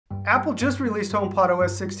Apple just released HomePod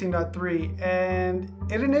OS 16.3 and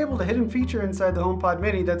it enabled a hidden feature inside the HomePod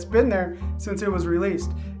Mini that's been there since it was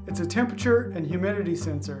released. It's a temperature and humidity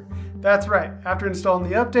sensor. That's right, after installing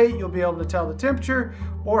the update, you'll be able to tell the temperature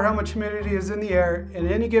or how much humidity is in the air in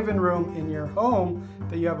any given room in your home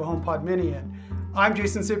that you have a HomePod Mini in. I'm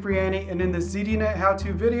Jason Cipriani, and in this ZDNet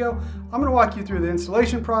how-to video, I'm going to walk you through the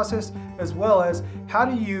installation process as well as how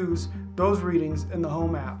to use those readings in the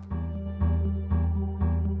Home app.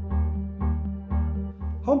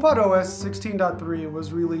 HomePod OS 16.3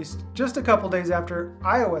 was released just a couple days after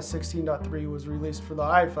iOS 16.3 was released for the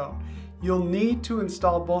iPhone. You'll need to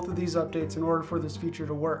install both of these updates in order for this feature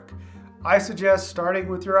to work. I suggest starting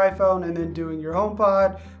with your iPhone and then doing your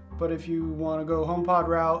HomePod, but if you want to go HomePod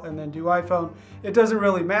route and then do iPhone, it doesn't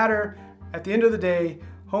really matter. At the end of the day,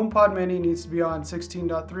 HomePod Mini needs to be on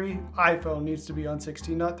 16.3, iPhone needs to be on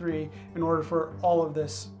 16.3 in order for all of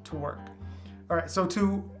this to work. All right, so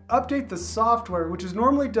to update the software, which is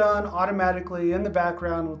normally done automatically in the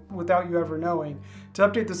background without you ever knowing, to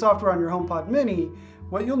update the software on your HomePod Mini,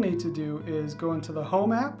 what you'll need to do is go into the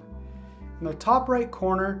Home app. In the top right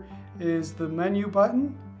corner is the menu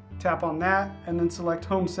button. Tap on that and then select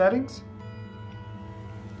Home Settings.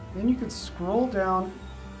 Then you can scroll down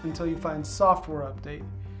until you find Software Update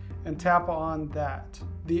and tap on that.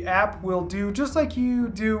 The app will do just like you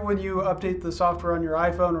do when you update the software on your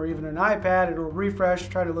iPhone or even an iPad. It'll refresh,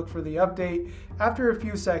 try to look for the update. After a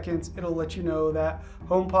few seconds, it'll let you know that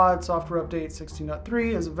HomePod Software Update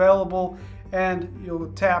 16.3 is available, and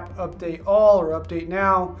you'll tap Update All or Update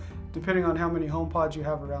Now, depending on how many HomePods you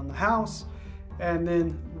have around the house, and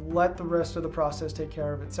then let the rest of the process take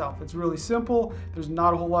care of itself. It's really simple. There's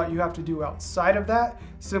not a whole lot you have to do outside of that,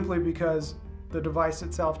 simply because the device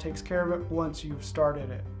itself takes care of it once you've started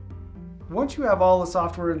it. Once you have all the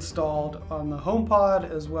software installed on the HomePod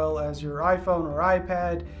as well as your iPhone or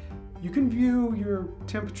iPad, you can view your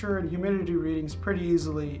temperature and humidity readings pretty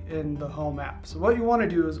easily in the Home app. So what you want to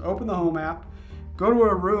do is open the Home app, go to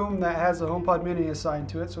a room that has a HomePod Mini assigned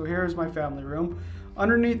to it. So here's my family room.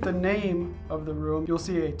 Underneath the name of the room, you'll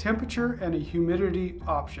see a temperature and a humidity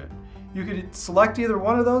option. You could select either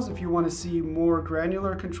one of those if you want to see more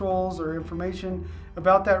granular controls or information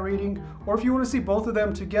about that reading, or if you want to see both of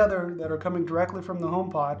them together that are coming directly from the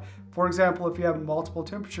HomePod. For example, if you have multiple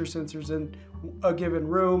temperature sensors in a given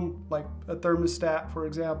room, like a thermostat, for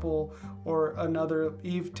example, or another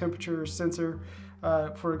Eve temperature sensor,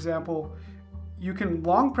 for example, you can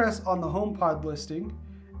long press on the HomePod listing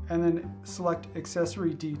and then select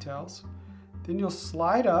Accessory Details. Then you'll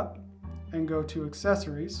slide up and go to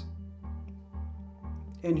Accessories.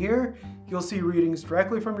 And here you'll see readings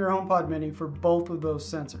directly from your HomePod Mini for both of those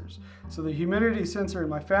sensors. So the humidity sensor in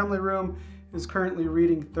my family room is currently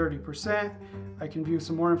reading 30%. I can view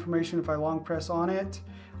some more information if I long press on it,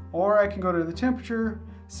 or I can go to the temperature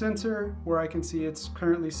sensor where I can see it's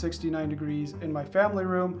currently 69 degrees in my family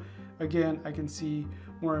room. Again, I can see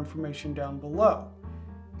more information down below.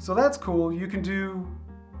 So that's cool. You can do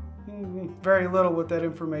very little with that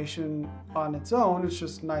information on its own. It's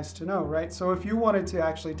just nice to know, right? So if you wanted to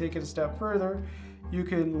actually take it a step further, you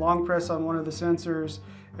can long press on one of the sensors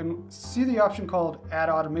and see the option called Add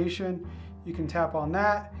Automation. You can tap on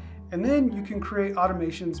that, and then you can create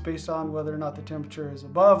automations based on whether or not the temperature is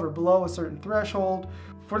above or below a certain threshold.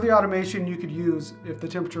 For the automation, you could use if the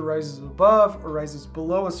temperature rises above or rises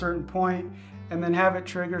below a certain point, and then have it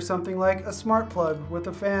trigger something like a smart plug with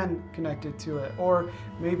a fan connected to it, or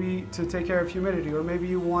maybe to take care of humidity, or maybe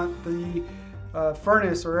you want the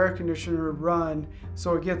furnace or air conditioner run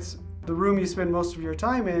so it gets the room you spend most of your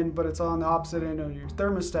time in, but it's on the opposite end of your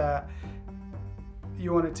thermostat.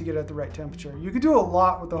 You want it to get at the right temperature. You could do a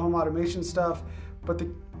lot with the home automation stuff, but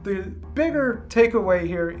the bigger takeaway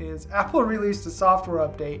here is Apple released a software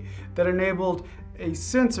update that enabled a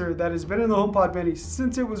sensor that has been in the HomePod Mini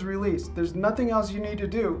since it was released. There's nothing else you need to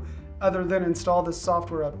do other than install this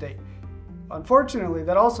software update. Unfortunately,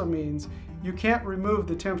 that also means you can't remove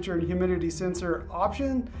the temperature and humidity sensor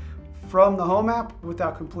option from the Home app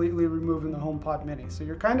without completely removing the HomePod Mini. So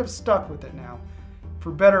you're kind of stuck with it now,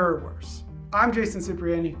 for better or worse. I'm Jason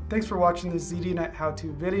Cipriani. Thanks for watching this ZDNet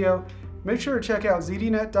how-to video. Make sure to check out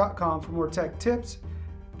zdnet.com for more tech tips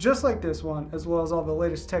just like this one, as well as all the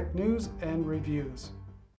latest tech news and reviews.